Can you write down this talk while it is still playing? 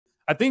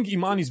I think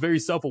Emanny's very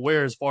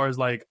self-aware as far as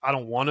like, I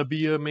don't want to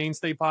be a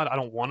mainstay pod. I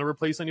don't want to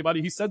replace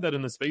anybody. He said that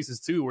in the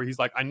spaces too, where he's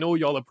like, I know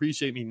y'all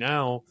appreciate me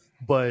now,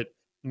 but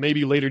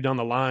maybe later down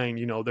the line,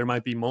 you know, there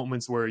might be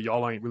moments where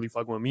y'all ain't really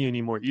fucking with me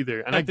anymore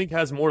either. And I think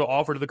has more to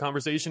offer to the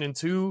conversation. And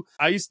two,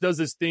 Ice does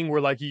this thing where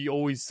like he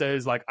always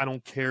says like, I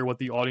don't care what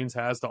the audience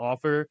has to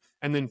offer.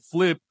 And then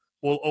Flip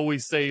will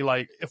always say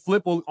like,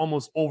 Flip will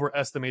almost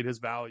overestimate his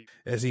value.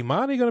 Is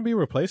Emanny going to be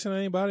replacing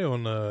anybody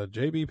on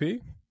JBP?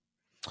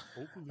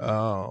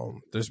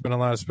 There's been a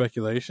lot of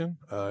speculation.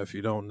 If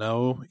you don't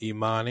know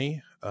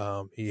Emanny,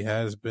 he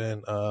has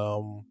been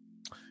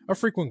a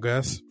frequent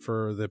guest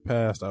for the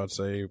past, I would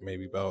say,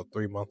 maybe about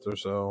 3 months or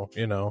so.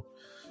 You know,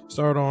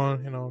 start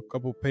on, you know, a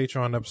couple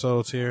Patreon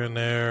episodes here and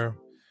there.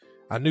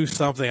 I knew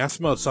something. I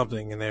smelled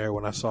something in there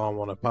when I saw him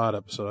on a pod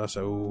episode. I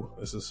said, "Ooh,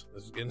 this is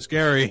getting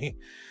scary."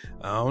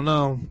 I don't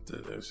know.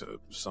 There's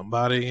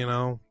somebody, you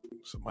know,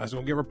 somebody's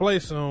gonna get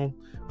replaced soon,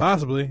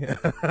 possibly.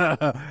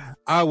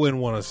 I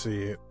wouldn't want to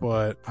see it,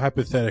 but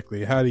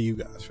hypothetically, how do you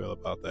guys feel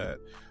about that?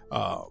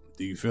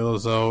 Do you feel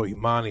as though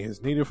Emanny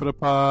is needed for the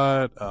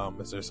pod?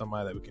 Is there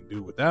somebody that we can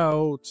do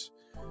without?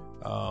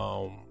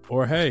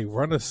 Or hey,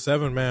 run a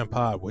 7-man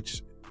pod,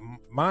 which,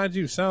 mind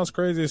you, sounds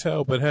crazy as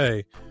hell, but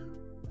hey,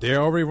 they're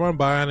already run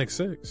Bionic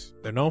 6.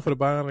 They're known for the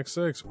Bionic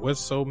 6. What's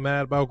so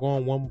mad about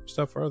going one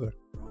step further?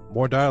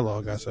 More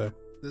dialogue, I say.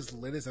 This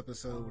latest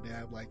episode, they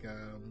have like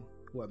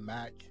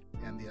Mac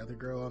and the other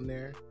girl on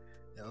there.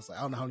 And I was like,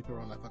 I don't know how many people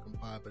are on that fucking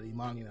pod, but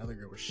Emanny and the other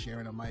girl were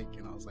sharing a mic,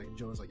 and I was like,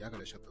 Joe was like, y'all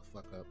gotta shut the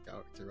fuck up. Y'all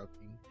are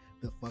interrupting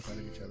the fuck out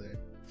of each other.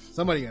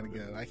 Somebody gotta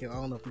go. I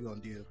don't know if we're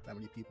gonna do that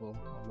many people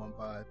on one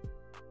pod.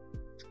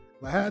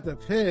 If I had to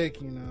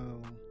pick, you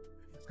know,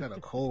 it's kind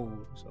of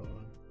cold, so.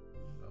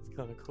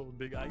 Kind of cold,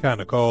 big Ice.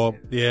 Kind of cold.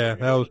 Yeah,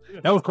 that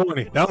was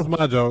corny. That was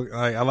my joke.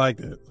 I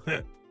liked it.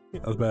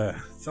 That was bad.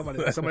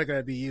 Somebody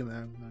gotta be you,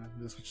 man.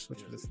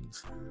 Switch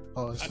listens.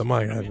 Oh,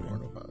 somebody gotta be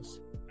more of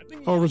us.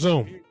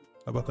 Resume.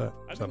 How about that?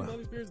 I think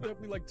Emanny's Spears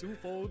definitely like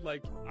twofold.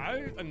 Like,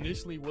 I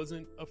initially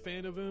wasn't a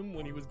fan of him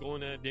when he was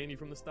going at Danny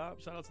from the stop.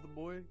 Shout out to the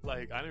boy.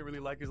 Like, I didn't really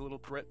like his little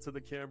threat to the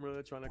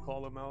camera, trying to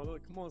call him out.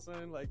 Like, come on,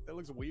 son. Like, that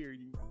looks weird.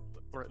 You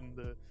threatened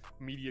the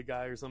media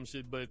guy or some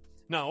shit. But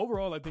now,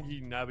 overall, I think he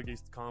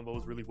navigates the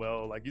combos really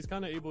well. Like, he's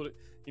kind of able to.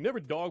 He never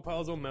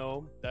dogpiles on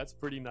Mel. That's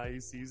pretty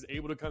nice. He's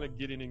able to kind of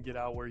get in and get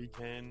out where he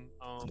can.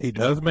 He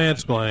does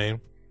mansplain.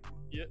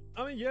 Yeah,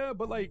 I mean, yeah,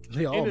 but like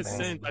in a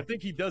sense, I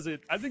think he does it.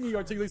 I think he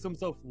articulates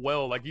himself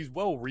well. Like, he's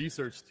well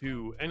researched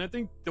too, and I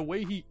think the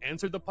way he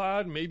answered the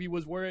pod maybe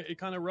was where it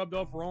kind of rubbed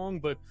off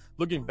wrong. But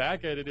looking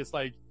back at it, it's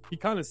like he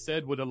kind of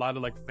said what a lot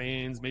of like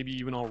fans, maybe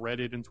even on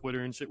Reddit and Twitter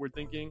and shit, were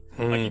thinking.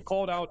 Like, he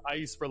called out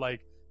Ice for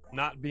like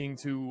not being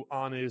too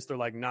honest or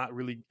like not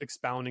really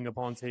expounding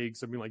upon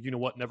takes or being like, you know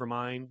what, never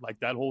mind. Like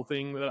that whole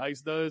thing that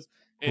Ice does,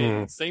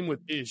 and same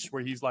with Ish,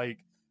 where he's like,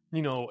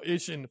 you know,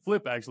 Ish and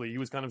Flip actually, he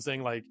was kind of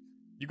saying like,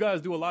 you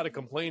guys do a lot of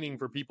complaining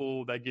for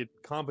people that get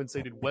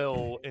compensated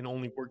well and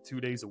only work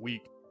 2 days a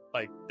week.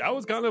 Like, that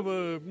was kind of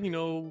a, you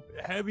know,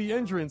 heavy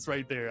entrance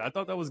right there. I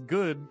thought that was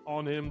good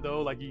on him,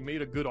 though. Like, he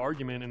made a good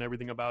argument and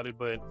everything about it.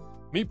 But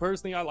me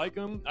personally, I like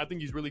him. I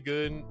think he's really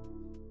good.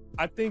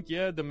 I think,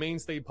 yeah, the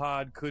mainstay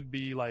pod could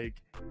be like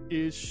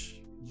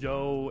Ish,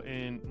 Joe,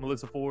 and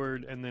Melissa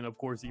Ford. And then, of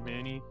course,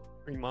 Emanny,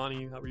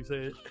 however you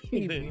say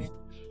it.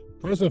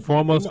 First and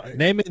foremost,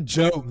 naming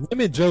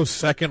Joe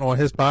second on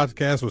his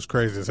podcast was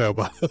crazy as hell,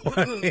 by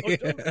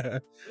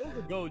the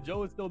way.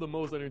 Joe is still the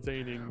most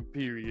entertaining,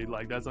 period.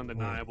 Like, that's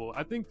undeniable.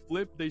 I think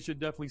Flip, they should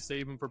definitely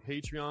save him for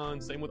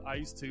Patreon. Same with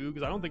Ice, too,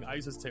 because I don't think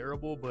Ice is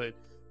terrible, but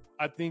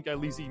I think at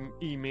least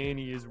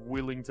Emanny is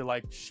willing to,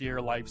 like, share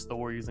life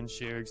stories and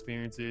share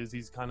experiences.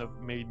 He's kind of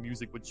made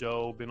music with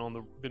Joe, been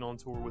on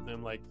tour with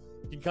him. Like,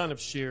 he kind of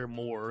share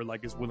more,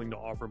 like, is willing to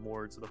offer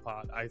more to the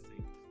pod, I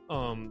think.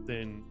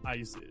 Than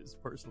Ice is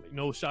personally.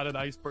 No shot at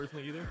Ice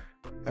personally either.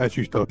 As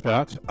you throw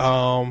shots.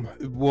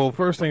 Well,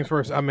 first things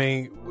first. I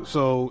mean,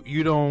 so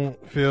you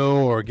don't feel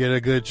or get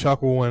a good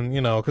chuckle when,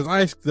 you know, because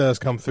Ice does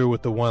come through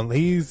with the one.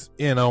 He's,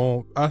 you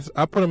know,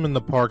 I put him in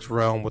the Parks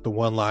realm with the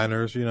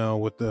one-liners. You know,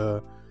 with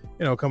the,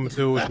 you know, coming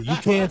through with the, you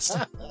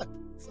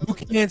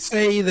can't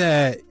say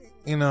that.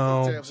 You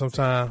know,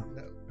 sometimes.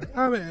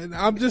 I mean,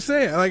 I'm just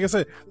saying, like I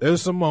said,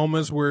 there's some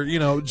moments where, you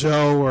know,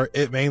 Joe or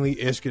it mainly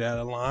Ish get out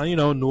of line, you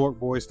know, Newark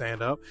boys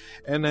stand up,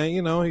 and then,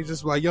 you know, he's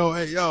just like,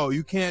 yo,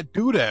 you can't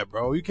do that,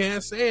 bro. You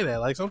can't say that.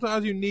 Like,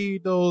 sometimes you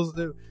need those.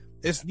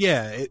 Is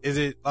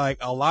it like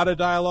a lot of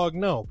dialogue?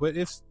 No, but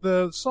it's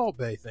the Salt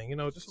Bay thing, you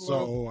know, just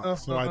so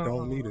I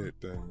don't need it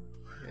then.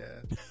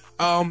 Yeah.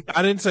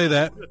 I didn't say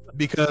that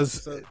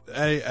because,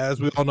 hey, as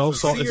we all know,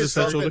 salt is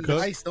essential to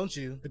cook. Ice, don't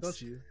you?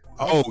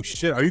 Oh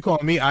shit! Are you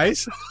calling me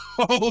Ice?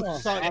 Oh,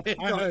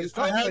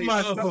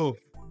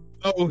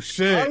 oh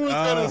shit! I was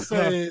gonna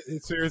say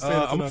it's seriously.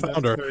 I'm a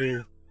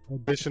founder.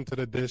 Addition to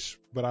the dish,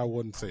 but I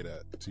wouldn't say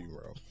that to you,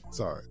 bro.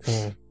 Sorry,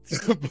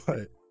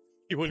 but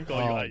he wouldn't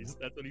call you Ice.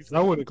 That's what he said.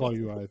 I wouldn't call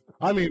you Ice.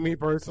 I mean, me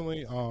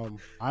personally,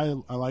 I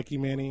like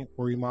Emanny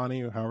or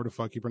Emanny, however the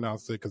fuck he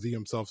pronounced it, because he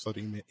himself said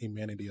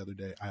Emanny the other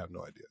day. I have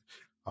no idea.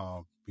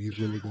 He's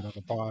really good on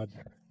the pod.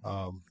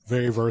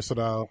 Very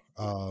versatile.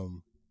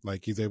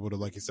 Like he's able to,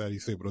 like you said,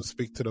 he's able to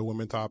speak to the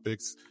women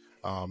topics.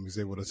 He's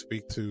able to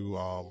speak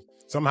to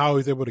somehow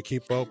he's able to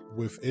keep up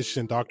with Ish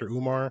and Dr.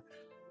 Umar,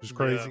 which is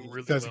crazy. Yeah,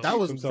 really That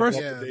was First-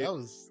 that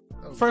was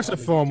First and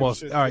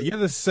foremost, all right, you're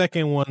the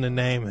second one to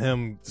name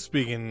him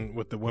speaking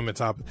with the women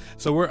topic.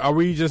 So are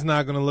we just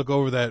not going to look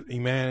over that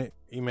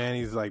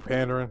Emanny's like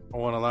pandering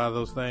on a lot of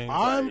those things?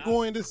 I'm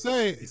going to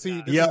say,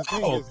 see, Yeah, the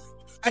thing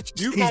is,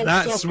 you he's call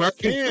not yourself a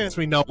smirking. fan.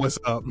 We know what's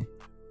up.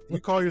 you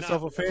call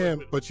yourself a Not fan,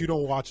 good. but you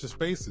don't watch the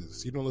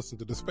spaces. You don't listen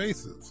to the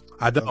spaces.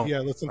 I So don't. if you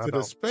had listened I to the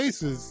don't.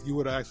 spaces, you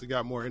would have actually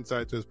got more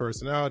insight to his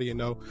personality and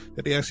know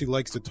that he actually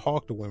likes to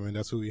talk to women.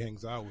 That's who he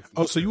hangs out with.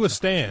 Oh, so you a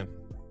stan?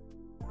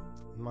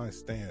 My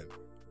stand.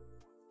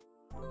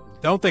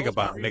 Don't think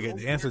about it, nigga.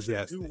 The answer's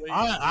yes.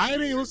 I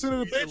didn't listen to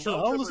the Patreon.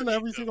 I don't listen to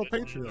every single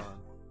Patreon.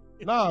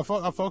 Nah, I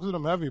fuck with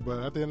them heavy,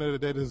 but at the end of the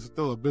day, this is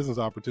still a business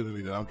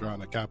opportunity that I'm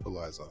trying to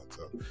capitalize on.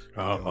 So, you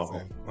know what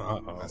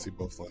I'm saying? I see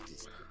both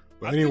lenses.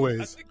 But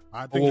anyways,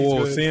 I think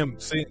he's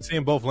good.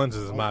 Seeing both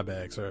lenses is my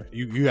bag, sir.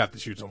 You have to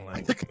choose one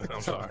lane.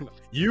 I'm sorry.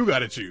 You got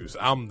to choose.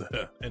 I'm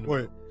the.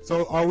 Wait,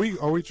 so are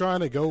we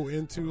trying to go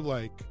into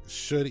like,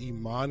 should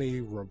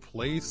Emanny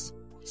replace,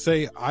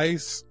 say,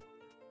 Ice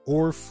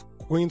or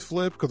Queen's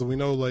Flip? Because we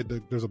know like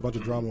there's a bunch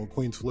of drama on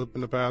Queen's Flip in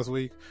the past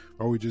week.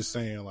 Or are we just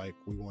saying like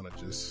we want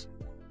to just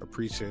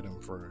appreciate him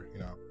for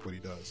what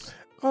he does?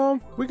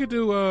 We could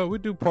do we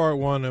do part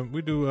one and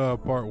we do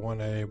part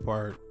 1A,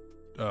 part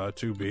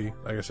 2B,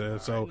 like I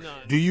said. So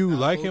do you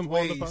like him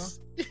on the pod?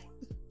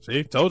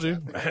 See, told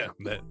you.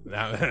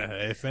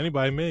 If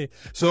anybody, me.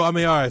 So I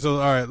mean, all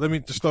right. Let me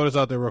just throw this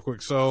out there real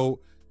quick. So,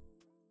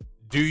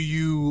 do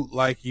you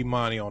like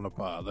Emanny on the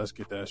pod? Let's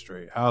get that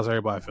straight. How's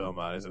everybody feeling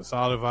about it? Is it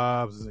solid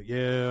vibes? Is it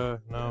no?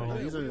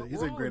 Yeah,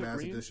 he's a great ass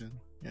addition.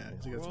 Yeah,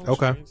 he's a good addition.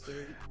 Okay.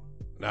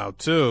 Now,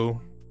 2,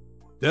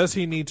 does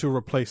he need to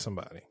replace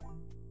somebody?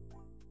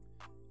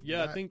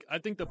 Yeah, I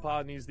think the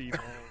pod needs to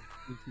evolve.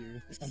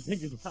 I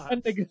think it's not. I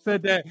think it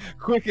said that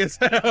quick as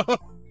hell.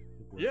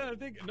 Yeah,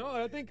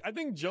 I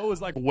think Joe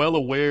is like well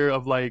aware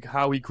of like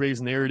how he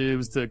creates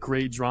narratives to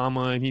create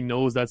drama, and he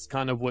knows that's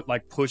kind of what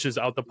like pushes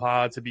out the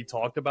pod to be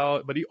talked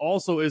about. But he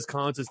also is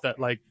conscious that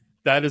like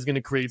that is going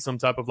to create some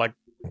type of like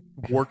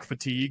work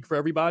fatigue for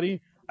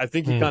everybody. I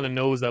think he kind of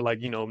knows that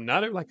like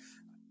not like.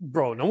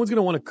 Bro, no one's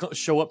gonna want to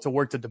show up to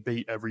work to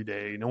debate every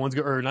day. No one's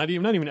gonna, or not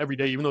even every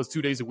day. Even though it's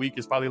 2 days a week,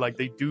 it's probably like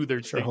they do their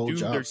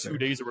 2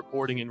 days of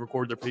recording and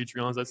record their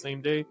Patreons that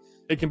same day.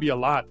 It can be a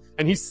lot.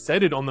 And he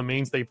said it on the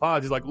Mainstay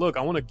pod. He's like, look,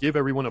 I want to give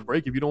everyone a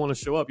break. If you don't want to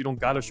show up, you don't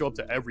got to show up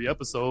to every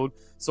episode.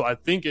 So I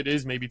think it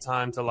is maybe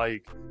time to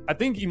like. I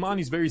think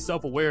Emanny's very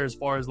self-aware as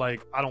far as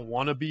like, I don't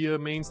want to be a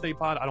Mainstay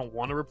pod. I don't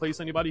want to replace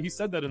anybody. He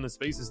said that in the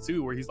spaces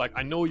too, where he's like,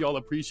 I know y'all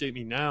appreciate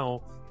me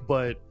now,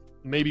 but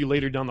maybe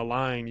later down the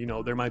line,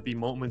 there might be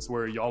moments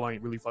where y'all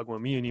ain't really fucking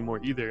with me anymore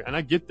either. And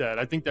I get that.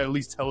 I think that at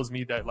least tells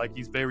me that like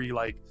he's very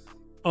like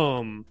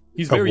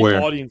he's very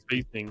audience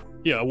facing.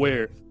 Yeah,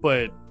 aware.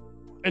 But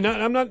and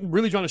I'm not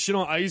really trying to shit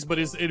on Ice, but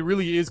it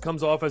really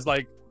comes off as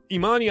like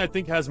Emanny, I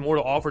think, has more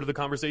to offer to the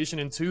conversation.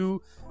 And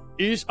 2,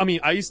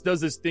 Ice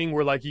does this thing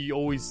where like he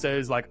always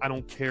says like I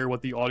don't care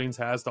what the audience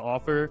has to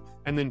offer,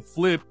 and then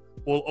Flip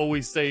will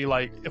always say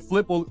like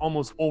Flip will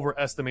almost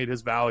overestimate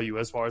his value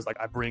as far as like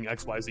I bring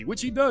XYZ,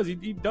 which he does.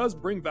 He does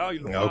bring value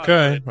to the pod,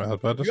 okay. I was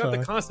about to you have say.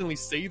 to constantly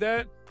say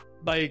that.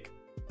 Like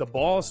the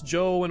boss,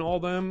 Joe, and all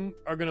them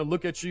are gonna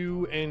look at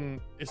you,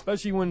 and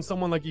especially when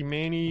someone like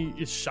Emanny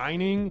is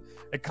shining,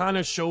 it kind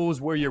of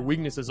shows where your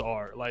weaknesses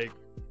are. Like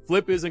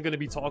Flip isn't gonna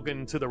be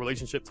talking to the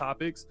relationship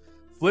topics.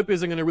 Flip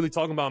isn't going to really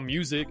talk about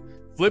music.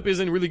 Flip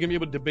isn't really going to be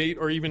able to debate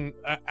or even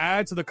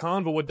add to the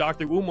convo with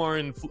Dr. Umar,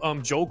 and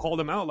Joe called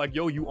him out like,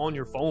 yo, you on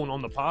your phone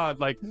on the pod.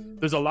 Like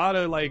there's a lot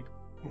of like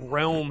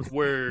realms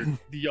where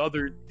the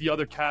other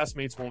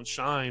castmates won't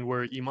shine,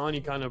 where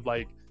Emanny kind of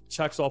like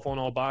checks off on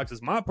all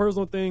boxes. My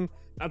personal thing,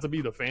 not to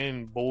be the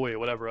fanboy or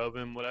whatever of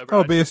him, whatever.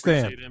 Oh, be a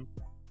stan. Him,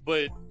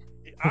 but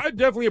I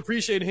definitely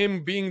appreciate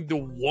him being the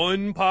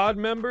one pod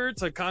member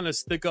to kind of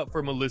stick up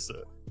for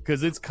Melissa,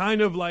 because it's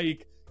kind of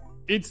like,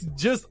 it's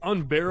just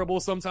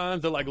unbearable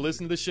sometimes to like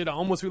listen to this shit. I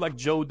almost feel like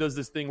Joe does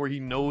this thing where he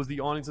knows the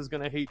audience is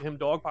gonna hate him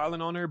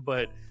dogpiling on her,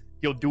 but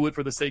he'll do it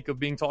for the sake of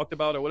being talked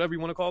about or whatever you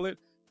want to call it.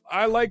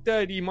 I like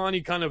that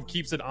Emanny kind of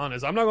keeps it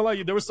honest. I'm not gonna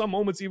lie, there were some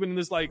moments even in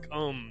this like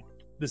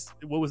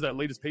what was that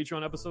latest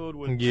Patreon episode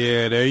with,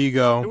 yeah, there you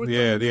go.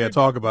 Yeah,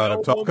 talk about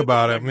it. Talk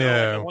about it.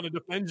 Yeah, I want to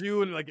defend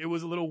you, and like it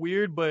was a little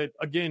weird, but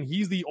again,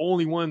 he's the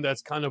only one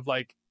that's kind of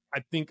like,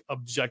 I think,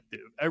 objective.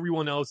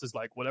 Everyone else is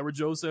like, whatever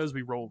Joe says,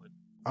 we rolling.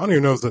 I don't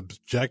even know if it's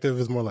objective,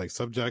 is more like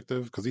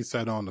subjective, because he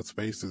said on the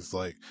spaces,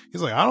 like,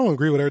 he's like, I don't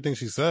agree with everything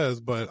she says,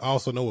 but I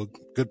also know what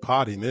good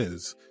potting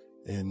is,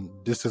 and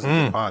this isn't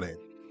good potting.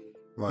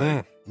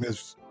 Like,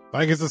 it's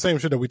the same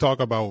shit that we talk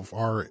about with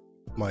our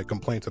like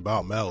complaints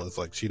about Mel. It's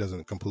like she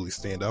doesn't completely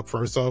stand up for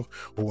herself,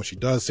 or when she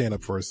does stand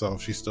up for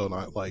herself, she's still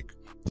not like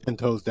 10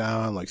 toes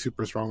down, like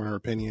super strong in her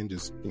opinion,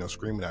 just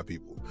screaming at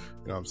people.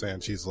 You know what I'm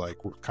saying? She's like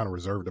kind of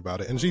reserved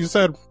about it, and she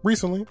said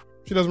recently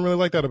she doesn't really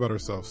like that about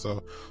herself.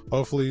 So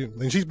hopefully,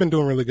 and she's been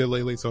doing really good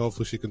lately. So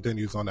hopefully she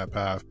continues on that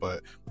path.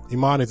 But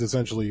Emanny is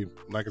essentially,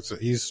 like I said,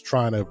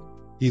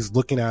 he's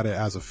looking at it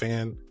as a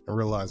fan and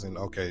realizing,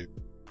 okay,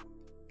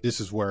 this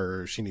is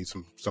where she needs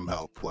some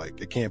help. Like,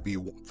 it can't be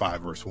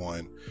 5 versus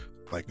 1.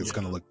 Like, it's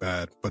going to look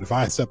bad. But if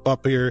I step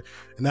up here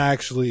and I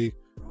actually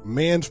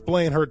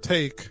mansplain her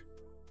take,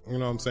 you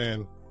know what I'm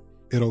saying,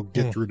 it'll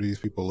get through to these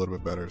people a little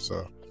bit better.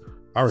 So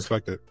I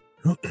respect it.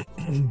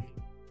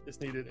 It's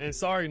needed. And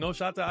sorry, no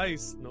shot to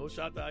Ice. No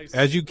shot to Ice.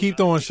 As you keep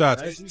throwing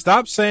shots,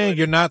 stop saying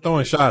you're not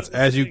throwing shots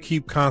as you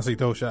keep constantly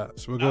throwing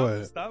shots. Well, go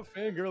ahead. Stop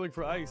fangirling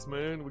for Ice,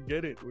 man. We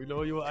get it. We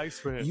know you're an Ice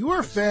fan. You were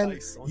a fan.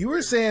 You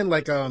were saying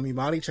like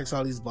Emanny checks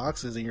all these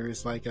boxes, and you're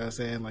just like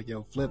saying like,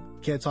 yo, Flip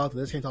can't talk to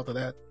this, can't talk to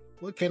that.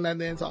 What can that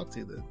man talk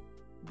to then?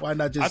 Why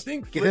not just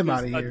get Flip him out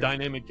of is here? A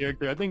dynamic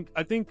character.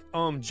 I think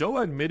Joe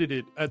admitted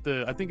it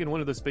in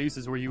one of the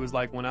spaces where he was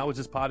like, when I was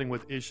just potting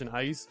with Ish and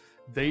Ice,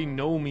 they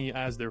know me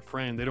as their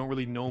friend. They don't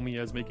really know me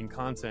as making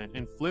content.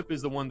 And Flip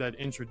is the one that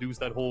introduced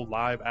that whole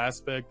live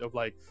aspect of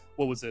like,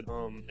 what was it?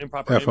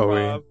 Improper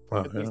improv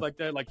and things like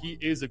that. Like, he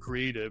is a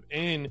creative.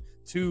 And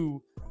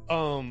to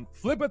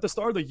Flip at the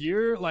start of the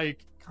year,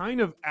 like, kind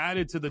of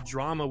added to the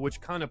drama,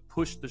 which kind of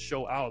pushed the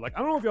show out. Like, I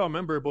don't know if y'all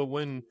remember, but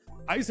when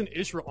Ice and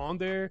Ish were on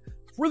there,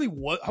 really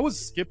I was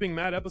skipping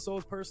mad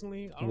episodes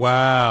personally.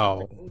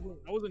 Wow.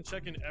 I wasn't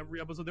checking every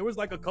episode. There was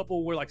like a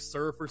couple where like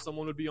Surf or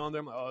someone would be on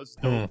there. It's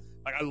dope.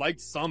 Like, I liked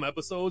some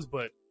episodes,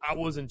 but I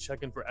wasn't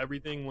checking for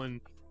everything.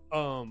 When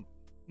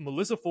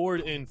Melissa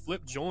Ford and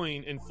Flip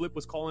joined, and Flip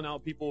was calling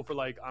out people for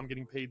like, I'm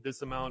getting paid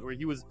this amount, or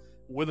he was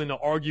willing to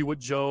argue with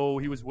Joe,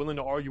 he was willing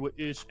to argue with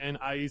Ish and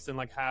Ice and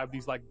like have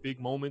these like big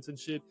moments and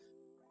shit.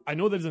 I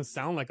know that doesn't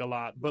sound like a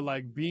lot, but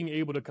like being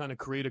able to kind of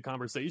create a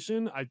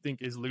conversation, I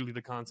think is literally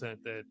the content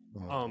that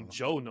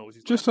Joe knows.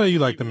 He's just say you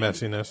like the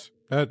messiness.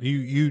 That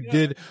you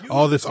did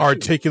all this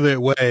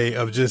articulate way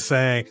of just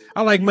saying,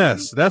 I like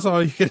mess. That's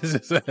all you can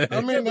just say.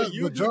 I mean,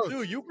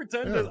 you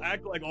pretend to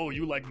act like, oh,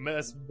 you like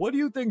mess. What do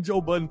you think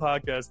Joe Budden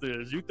Podcast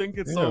is? You think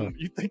it's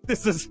you think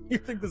this is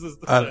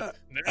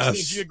National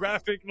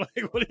Geographic?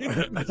 Like, what do you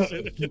think this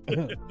shit is?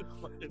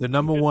 The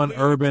 #1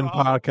 urban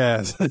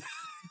podcast.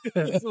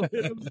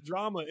 It's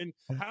drama, and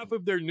half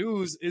of their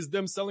news is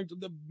them selling.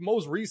 The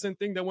most recent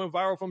thing that went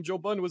viral from Joe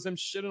Budden was him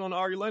shitting on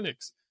Ari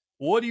Lennox.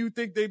 What do you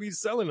think they be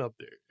selling up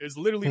there? It's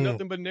literally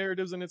nothing but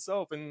narratives in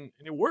itself, and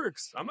it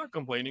works. I'm not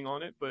complaining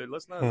on it, but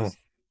let's not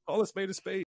call a spade a spade.